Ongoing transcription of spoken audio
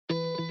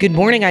Good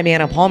morning, I'm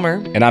Anna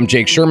Palmer. And I'm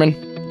Jake Sherman.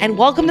 And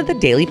welcome to the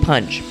Daily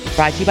Punch,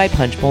 brought to you by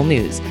Punchbowl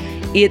News.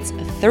 It's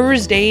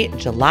Thursday,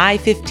 July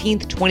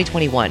 15th,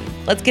 2021.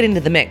 Let's get into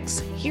the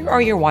mix. Here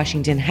are your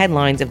Washington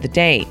headlines of the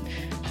day.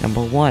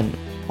 Number one,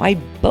 why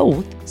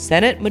both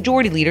Senate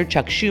Majority Leader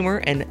Chuck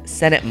Schumer and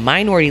Senate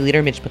Minority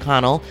Leader Mitch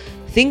McConnell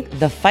think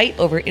the fight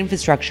over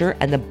infrastructure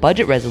and the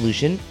budget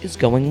resolution is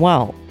going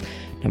well.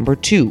 Number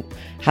two,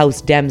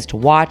 House Dems to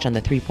watch on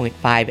the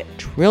 $3.5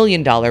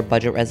 trillion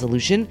budget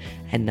resolution.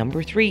 And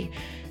number three,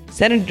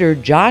 Senator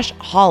Josh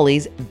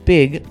Hawley's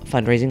big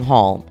fundraising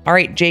haul. All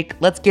right, Jake,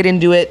 let's get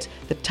into it.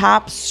 The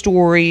top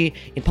story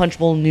in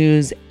Punchbowl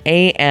News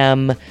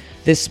AM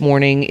this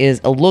morning is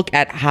a look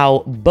at how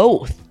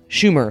both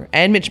Schumer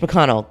and Mitch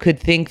McConnell could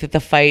think that the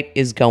fight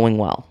is going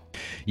well.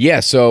 Yeah,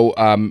 so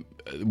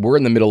we're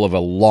in the middle of a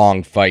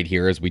long fight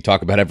here, as we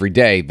talk about every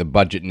day, the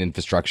budget and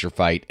infrastructure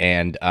fight.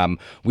 And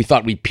we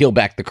thought we'd peel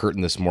back the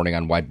curtain this morning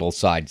on why both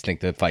sides think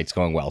the fight's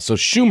going well. So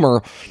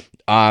Schumer,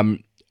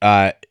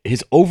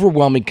 his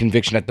overwhelming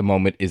conviction at the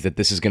moment is that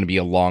this is going to be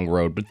a long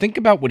road. But think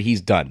about what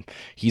he's done.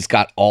 He's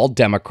got all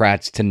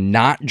Democrats to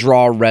not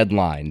draw red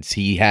lines.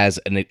 He has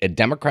a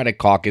Democratic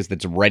caucus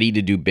that's ready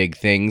to do big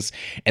things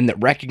and that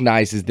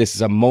recognizes this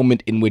is a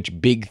moment in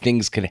which big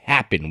things could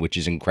happen, which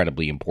is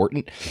incredibly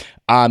important.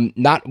 I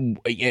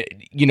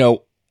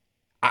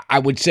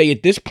would say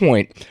at this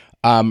point,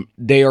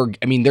 they're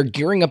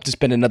gearing up to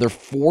spend another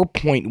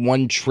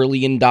 $4.1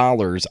 trillion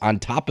on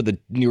top of the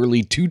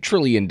nearly $2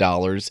 trillion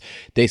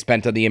they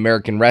spent on the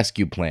American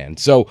Rescue Plan.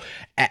 So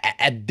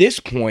at this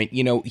point,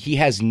 he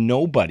has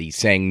nobody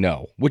saying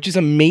no, which is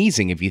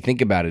amazing if you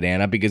think about it,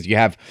 Anna, because you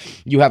have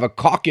a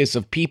caucus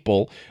of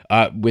people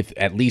with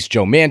at least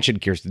Joe Manchin,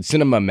 Kyrsten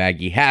Sinema,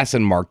 Maggie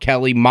Hassan, Mark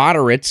Kelly,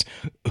 moderates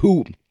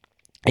who,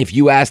 if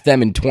you asked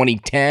them in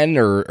 2010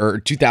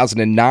 or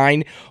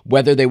 2009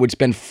 whether they would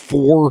spend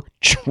 $4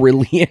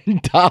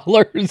 trillion,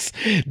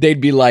 they'd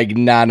be like,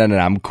 no,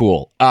 I'm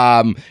cool.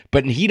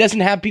 But he doesn't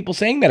have people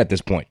saying that at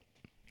this point.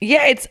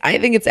 Yeah, I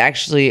think it's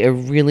actually a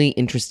really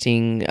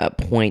interesting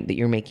point that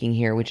you're making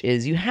here, which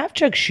is you have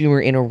Chuck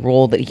Schumer in a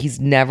role that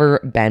he's never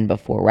been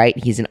before, right?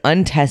 He's an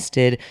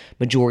untested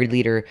majority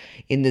leader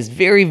in this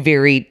very,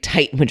 very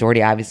tight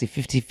majority, obviously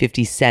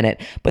 50-50 Senate.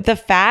 But the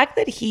fact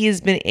that he has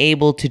been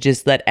able to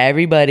just let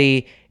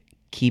everybody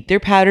keep their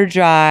powder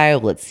dry,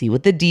 let's see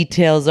what the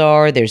details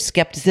are. There's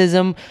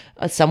skepticism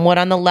somewhat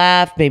on the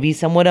left, maybe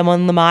somewhat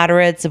among the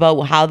moderates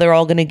about how they're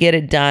all going to get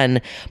it done.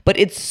 But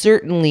it's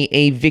certainly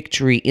a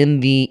victory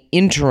in the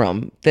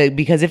interim,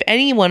 because if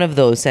any one of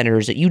those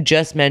senators that you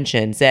just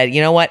mentioned said,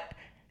 you know what,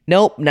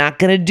 nope, not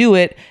going to do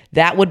it,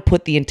 that would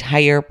put the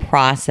entire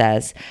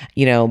process,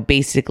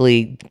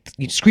 basically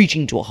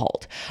screeching to a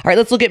halt. All right,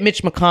 let's look at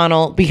Mitch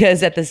McConnell,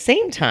 because at the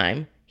same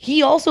time,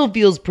 he also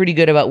feels pretty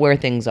good about where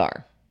things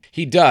are.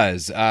 He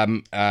does.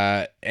 And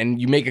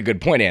you make a good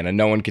point, Anna.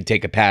 No one could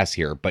take a pass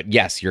here. But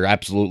yes, you're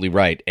absolutely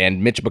right.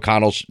 And Mitch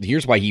McConnell,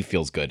 here's why he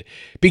feels good.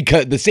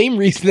 Because the same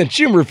reason that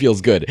Schumer feels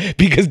good.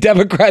 Because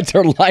Democrats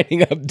are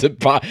lining up to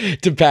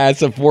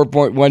pass a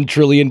 $4.1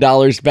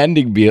 trillion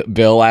spending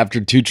bill after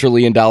 $2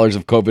 trillion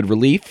of COVID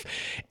relief.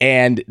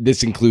 And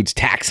this includes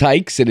tax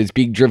hikes, and it's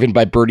being driven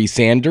by Bernie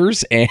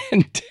Sanders.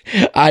 And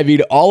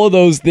all of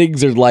those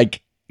things are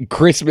like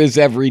Christmas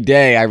every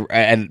day.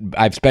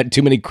 I've spent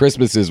too many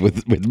Christmases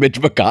with Mitch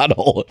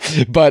McConnell,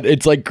 but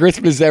it's like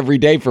Christmas every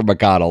day for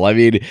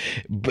McConnell.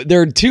 But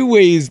there are two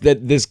ways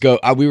that this goes.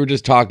 We were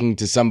just talking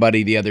to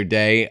somebody the other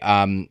day,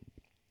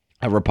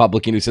 a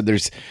Republican, who said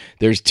there's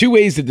two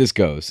ways that this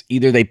goes.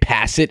 Either they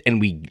pass it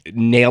and we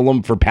nail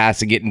them for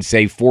passing it and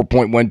say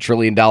 $4.1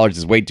 trillion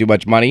is way too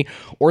much money,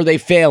 or they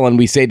fail and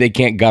we say they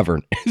can't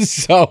govern.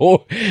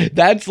 So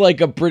that's like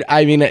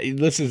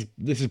this is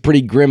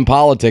pretty grim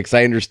politics.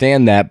 I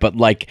understand that, but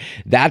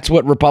that's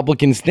what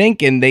Republicans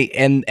think, and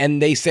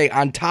they say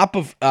on top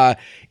of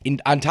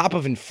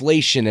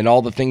inflation and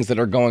all the things that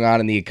are going on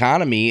in the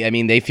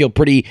economy, they feel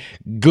pretty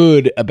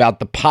good about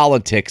the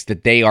politics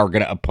that they are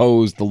going to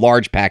oppose the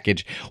large package.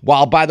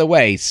 While, by the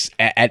way,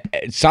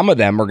 some of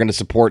them are going to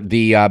support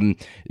the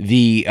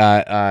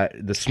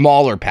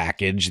smaller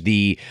package,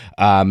 the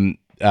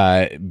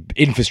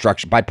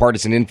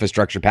bipartisan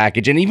infrastructure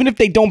package. And even if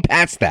they don't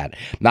pass that,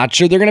 not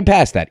sure they're going to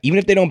pass that. Even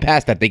if they don't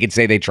pass that, they could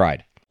say they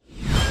tried.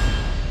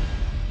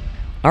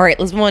 All right,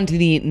 let's move on to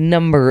the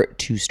number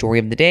two story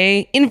of the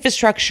day.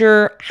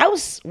 Infrastructure,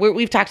 House, where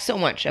we've talked so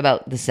much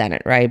about the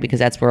Senate, right? Because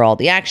that's where all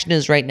the action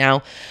is right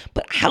now.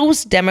 But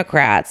House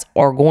Democrats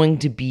are going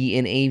to be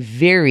in a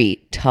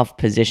very tough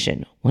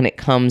position when it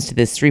comes to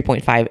this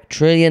 $3.5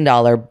 trillion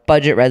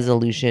budget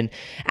resolution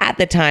at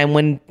the time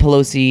when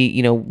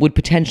Pelosi, would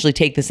potentially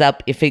take this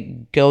up if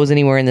it goes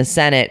anywhere in the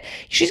Senate.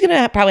 She's going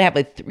to probably have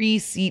a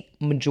 3-seat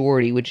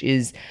majority, which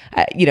is,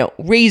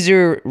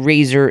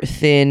 razor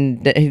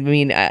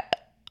thin.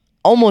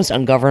 Almost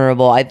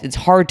ungovernable. It's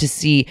hard to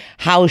see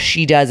how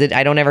she does it.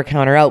 I don't ever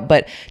count her out.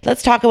 But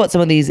let's talk about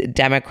some of these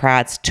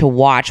Democrats to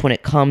watch when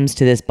it comes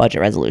to this budget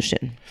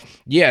resolution.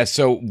 Yeah,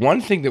 so one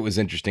thing that was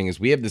interesting is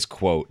we have this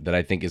quote that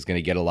I think is going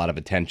to get a lot of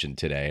attention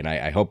today, and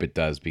I hope it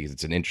does because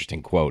it's an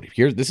interesting quote.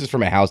 This is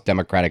from a House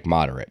Democratic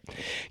moderate.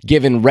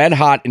 Given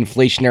red-hot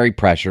inflationary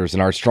pressures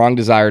and our strong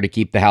desire to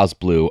keep the House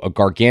blue, a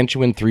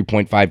gargantuan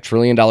 $3.5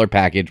 trillion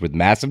package with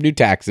massive new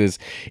taxes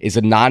is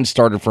a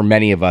non-starter for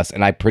many of us,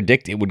 and I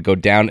predict it would go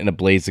down in a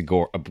blaze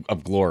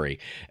of glory.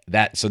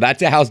 So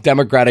that's a House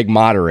Democratic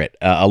moderate,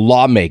 a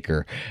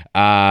lawmaker.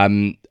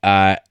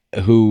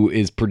 Who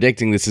is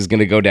predicting this is going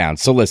to go down.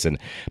 So listen,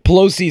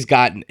 Pelosi's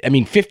got,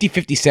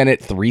 50-50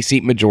 Senate,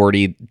 3-seat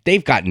majority.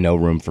 They've got no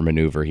room for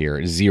maneuver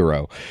here,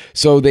 zero.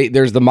 So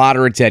there's the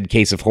moderates, Ed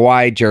Case of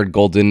Hawaii, Jared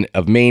Golden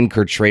of Maine,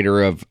 Kurt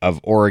Schrader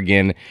of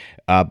Oregon,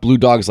 Blue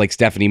Dogs like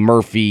Stephanie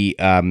Murphy,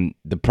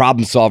 the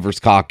Problem Solvers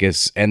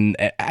Caucus. And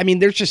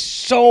there's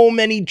just so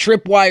many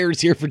tripwires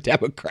here for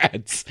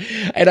Democrats.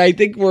 And I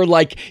think we're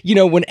like,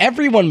 when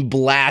everyone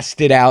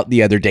blasted out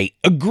the other day,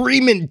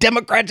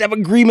 Democrats have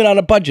agreement on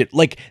a budget.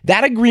 Like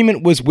that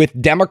agreement was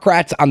with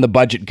Democrats on the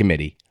budget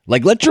committee.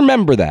 Like, let's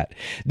remember that.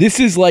 This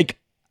is like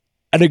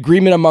an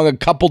agreement among a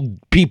couple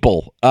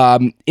people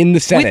in the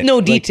Senate. With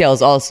no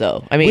details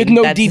also. With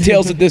no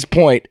details at this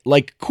point.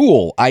 Like,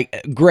 cool.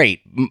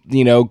 Great.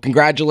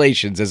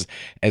 Congratulations.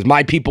 As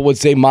my people would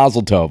say,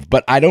 mazel tov.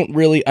 But I don't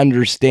really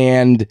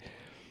understand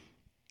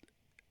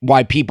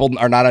why people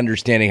are not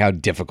understanding how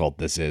difficult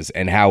this is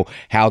and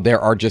how there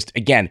are just,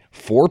 again,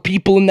 4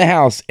 people in the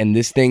House and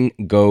this thing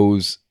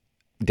goes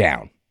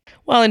down.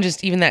 Well, and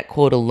just even that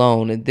quote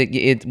alone,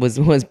 it was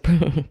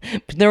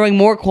throwing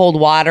more cold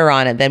water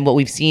on it than what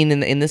we've seen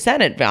in the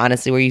Senate,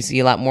 honestly, where you see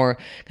a lot more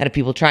kind of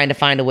people trying to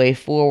find a way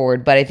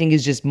forward. But I think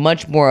it's just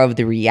much more of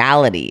the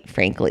reality,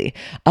 frankly,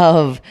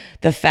 of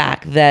the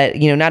fact that,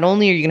 not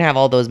only are you going to have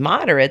all those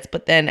moderates,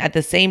 but then at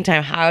the same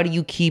time, how do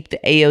you keep the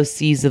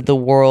AOCs of the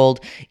world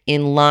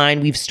in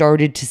line? We've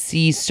started to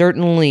see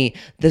certainly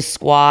the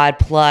Squad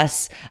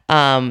Plus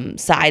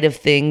side of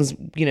things,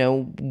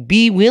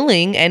 be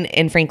willing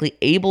and frankly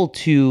able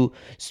to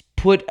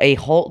put a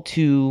halt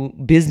to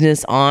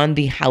business on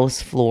the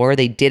House floor.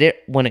 They did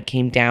it when it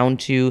came down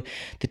to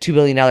the $2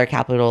 billion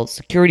capital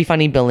security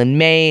funding bill in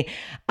May.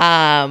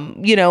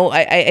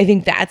 I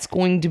think that's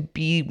going to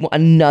be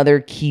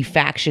another key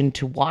faction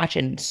to watch,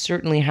 and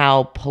certainly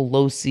how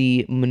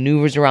Pelosi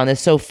maneuvers around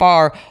this. So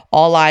far,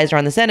 all eyes are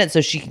on the Senate,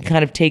 so she can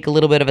kind of take a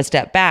little bit of a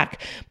step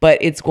back, but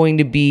it's going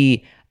to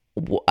be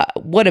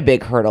what a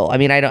big hurdle.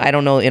 I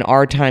don't know in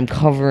our time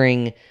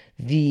covering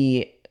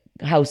the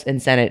House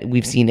and Senate,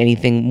 we've seen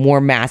anything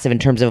more massive in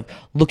terms of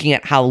looking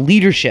at how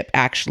leadership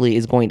actually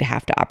is going to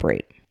have to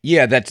operate.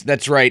 Yeah,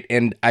 that's right.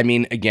 And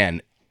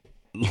again,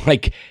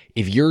 like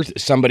if you're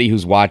somebody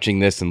who's watching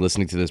this and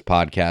listening to this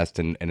podcast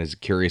and is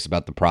curious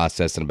about the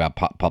process and about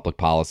public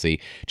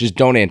policy, just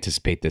don't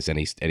anticipate this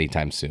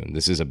anytime soon.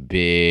 This is a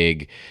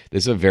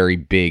very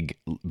big,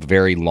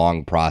 very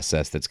long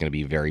process that's going to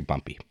be very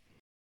bumpy.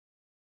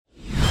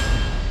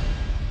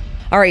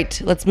 All right,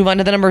 let's move on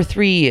to the number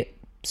 3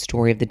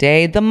 story of the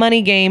day, the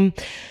money game.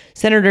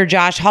 Senator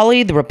Josh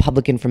Hawley, the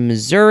Republican from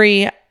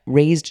Missouri,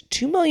 raised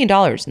 $2 million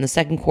in the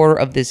second quarter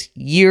of this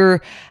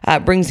year,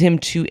 brings him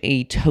to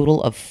a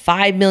total of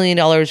 $5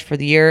 million for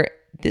the year.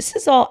 This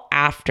is all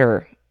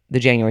after the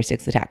January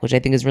 6th attack, which I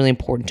think is really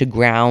important to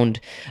ground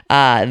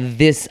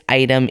this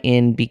item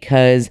in,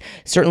 because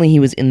certainly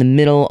he was in the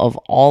middle of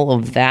all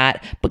of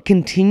that, but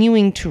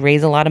continuing to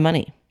raise a lot of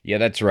money. Yeah,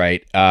 that's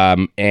right.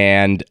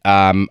 And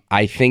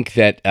I think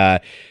that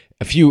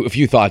a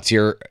few thoughts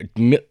here.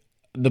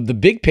 The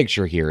big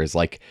picture here is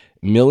like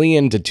 $1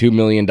 million to $2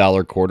 million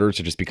quarters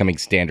are just becoming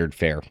standard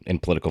fare in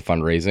political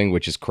fundraising,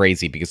 which is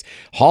crazy because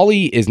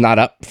Hawley is not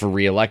up for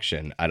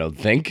re-election. I don't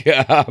think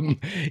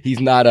he's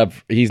not up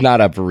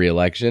for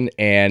re-election,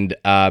 and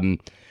the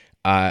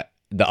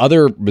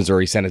other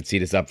Missouri Senate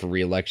seat is up for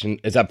re-election.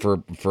 Is up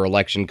for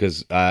election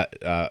because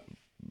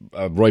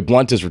Roy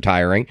Blunt is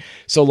retiring.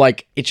 So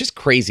like, it's just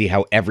crazy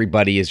how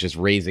everybody is just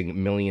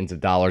raising millions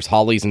of dollars.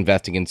 Hawley's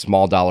investing in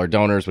small dollar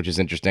donors, which is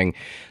interesting.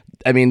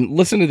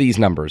 Listen to these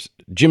numbers.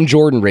 Jim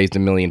Jordan raised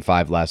 $1.5 million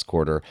last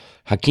quarter.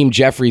 Hakeem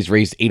Jeffries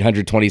raised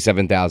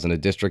 $827,000, a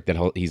district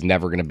that he's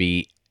never going to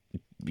be,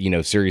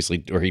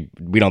 seriously, or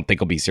we don't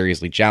think he'll be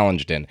seriously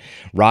challenged in.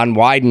 Ron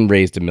Wyden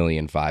raised $1.5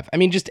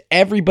 million. Just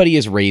everybody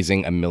is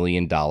raising $1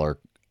 million or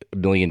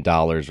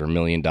 $1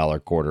 million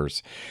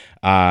quarters.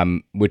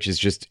 Which is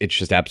just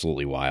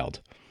absolutely wild.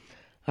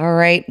 All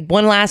right.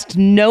 One last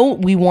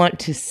note. We want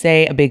to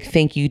say a big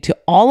thank you to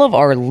all of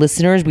our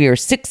listeners. We are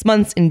 6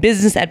 months in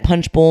business at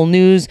Punchbowl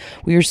News.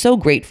 We are so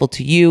grateful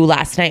to you.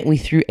 Last night we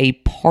threw a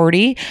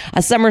party,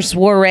 a summer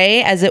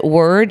soiree, as it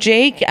were,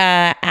 Jake,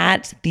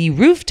 at the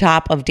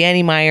rooftop of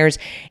Danny Meyer's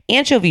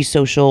Anchovy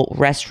Social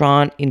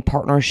Restaurant in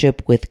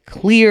partnership with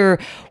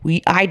Clear.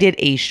 I did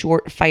a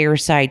short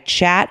fireside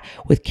chat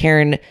with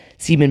Karen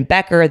Seaman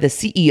Becker, the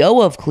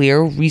CEO of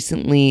Clear,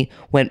 recently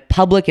went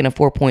public in a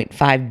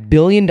 $4.5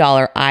 billion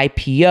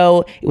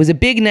IPO. It was a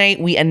big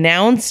night. We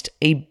announced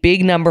a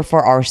big number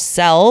for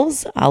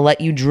ourselves. I'll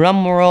let you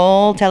drum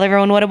roll, tell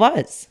everyone what it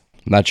was.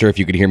 I'm not sure if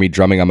you could hear me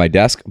drumming on my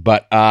desk,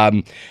 but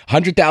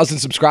 100,000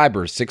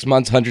 subscribers, 6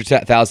 months,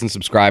 100,000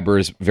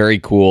 subscribers. Very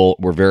cool.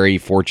 We're very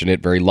fortunate,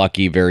 very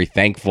lucky, very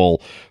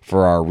thankful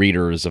for our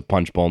readers of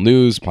Punchbowl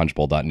News.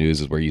 Punchbowl.news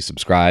is where you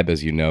subscribe,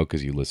 as you know,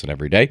 because you listen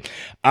every day.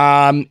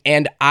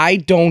 And I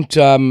don't...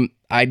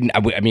 I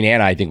mean,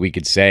 Anna, I think we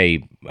could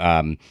say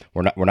we're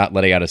not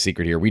letting out a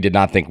secret here. We did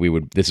not think we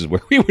would. This is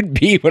where we would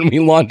be when we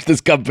launched this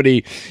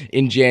company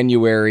in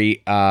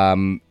January,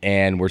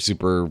 and we're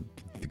super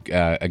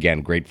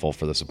again grateful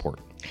for the support.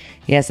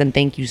 Yes, and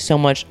thank you so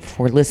much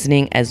for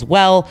listening as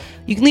well.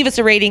 You can leave us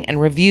a rating and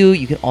review.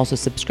 You can also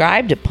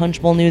subscribe to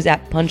Punchbowl News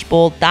at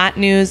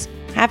punchbowl.news.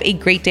 Have a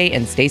great day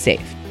and stay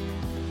safe.